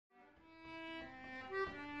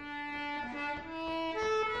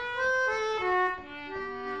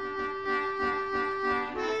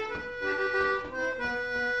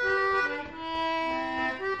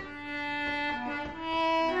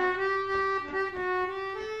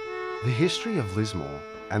The history of Lismore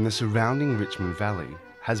and the surrounding Richmond Valley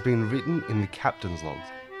has been written in the captain's logs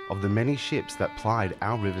of the many ships that plied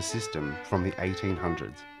our river system from the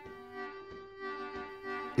 1800s.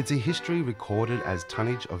 It's a history recorded as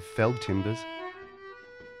tonnage of felled timbers,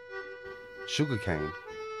 sugarcane,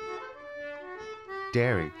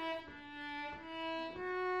 dairy,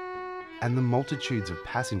 and the multitudes of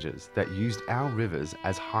passengers that used our rivers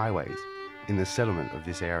as highways in the settlement of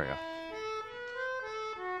this area.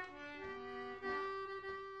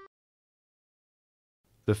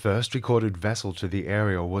 The first recorded vessel to the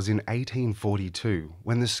area was in 1842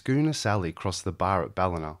 when the schooner Sally crossed the bar at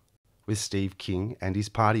Ballina with Steve King and his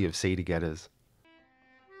party of sea-to-getters.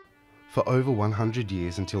 For over 100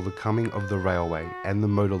 years until the coming of the railway and the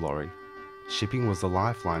motor lorry, shipping was the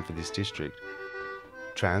lifeline for this district,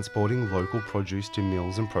 transporting local produce to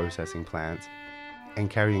mills and processing plants and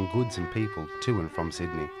carrying goods and people to and from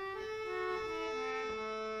Sydney.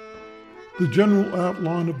 The general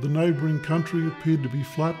outline of the neighbouring country appeared to be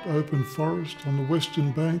flat, open forest on the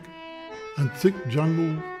western bank and thick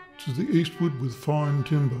jungle to the eastward with fine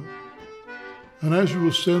timber. And as you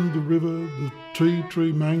ascend the river, the tea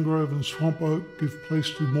tree, mangrove and swamp oak give place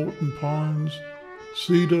to Morton pines,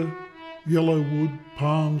 cedar, yellowwood,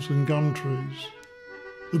 palms and gum trees.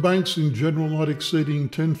 The banks in general not exceeding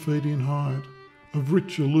 10 feet in height, of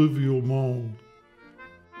rich alluvial mould.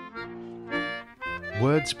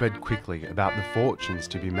 Word spread quickly about the fortunes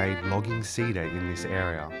to be made logging cedar in this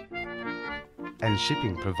area, and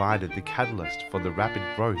shipping provided the catalyst for the rapid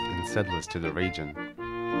growth in settlers to the region.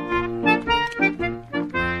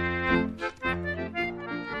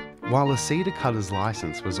 While a cedar cutter's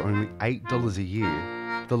license was only $8 a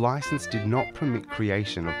year, the license did not permit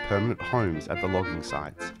creation of permanent homes at the logging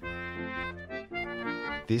sites.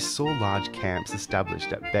 This saw large camps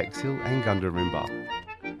established at Bexhill and Gundarimba,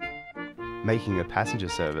 making a passenger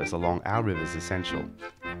service along our rivers essential.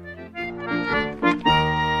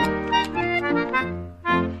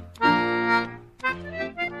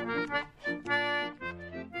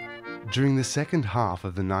 During the second half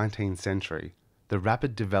of the 19th century, the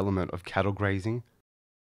rapid development of cattle grazing,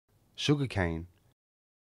 sugarcane,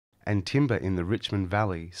 and timber in the Richmond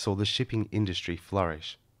Valley saw the shipping industry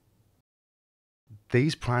flourish.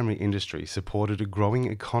 These primary industries supported a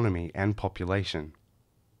growing economy and population.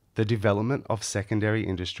 The development of secondary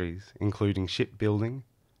industries, including shipbuilding,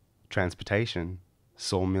 transportation,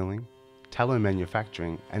 sawmilling, tallow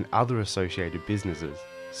manufacturing, and other associated businesses,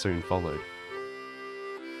 soon followed.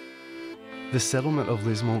 The settlement of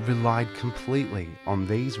Lismore relied completely on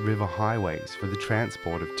these river highways for the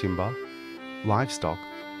transport of timber, livestock,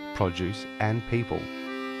 produce, and people.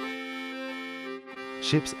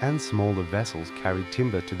 Ships and smaller vessels carried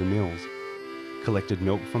timber to the mills, collected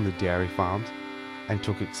milk from the dairy farms, and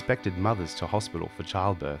took expected mothers to hospital for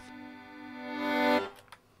childbirth.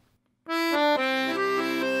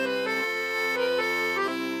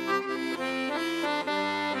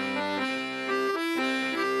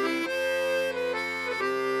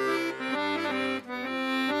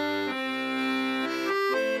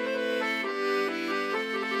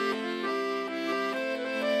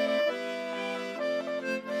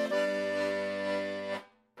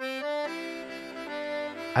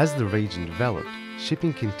 As the region developed,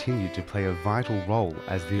 shipping continued to play a vital role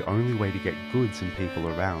as the only way to get goods and people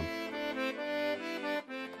around.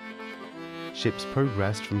 Ships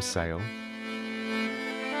progressed from sail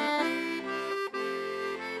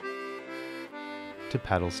to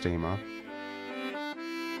paddle steamer,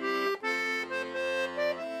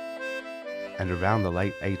 and around the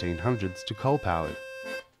late 1800s to coal-powered.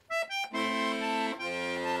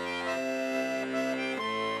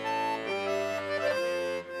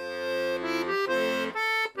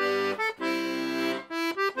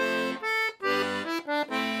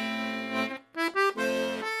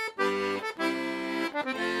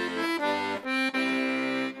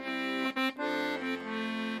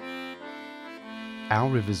 Our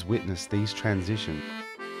rivers witnessed these transitions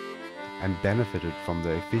and benefited from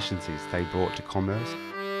the efficiencies they brought to commerce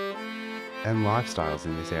and lifestyles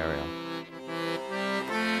in this area.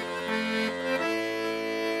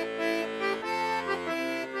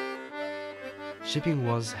 Shipping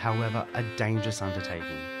was, however, a dangerous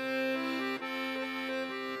undertaking,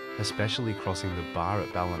 especially crossing the bar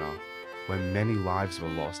at Ballina, where many lives were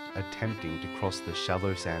lost attempting to cross the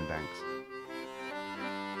shallow sandbanks.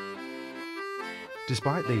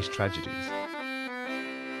 Despite these tragedies,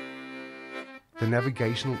 the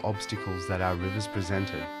navigational obstacles that our rivers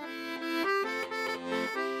presented,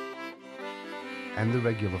 and the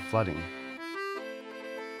regular flooding,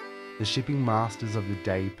 the shipping masters of the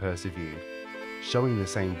day persevered, showing the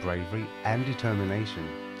same bravery and determination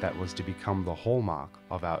that was to become the hallmark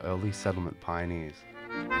of our early settlement pioneers.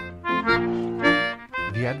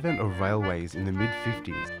 The advent of railways in the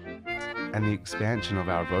mid-50s and the expansion of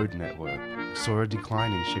our road network saw a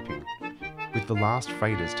decline in shipping, with the last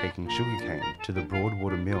freighters taking sugarcane to the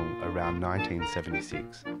Broadwater Mill around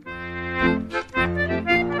 1976.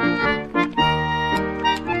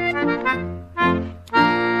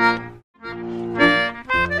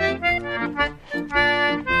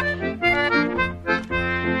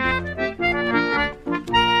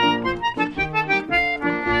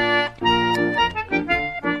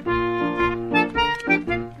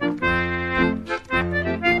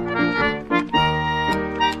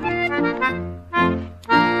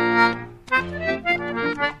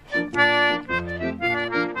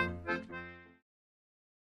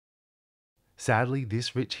 Sadly,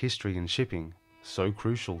 this rich history in shipping, so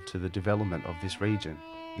crucial to the development of this region,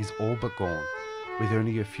 is all but gone, with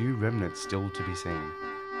only a few remnants still to be seen.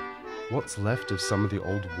 What's left of some of the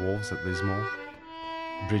old wharves at Lismore?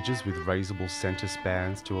 Bridges with raisable centre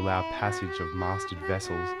spans to allow passage of masted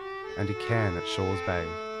vessels, and a cairn at Shaw's Bay.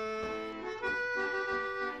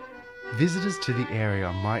 Visitors to the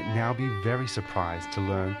area might now be very surprised to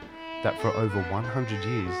learn that for over 100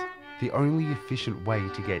 years, the only efficient way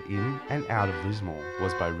to get in and out of Lismore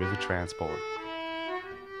was by river transport.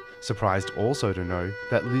 Surprised also to know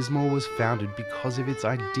that Lismore was founded because of its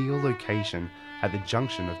ideal location at the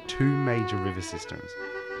junction of two major river systems,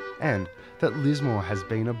 and that Lismore has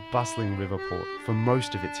been a bustling river port for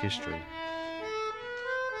most of its history.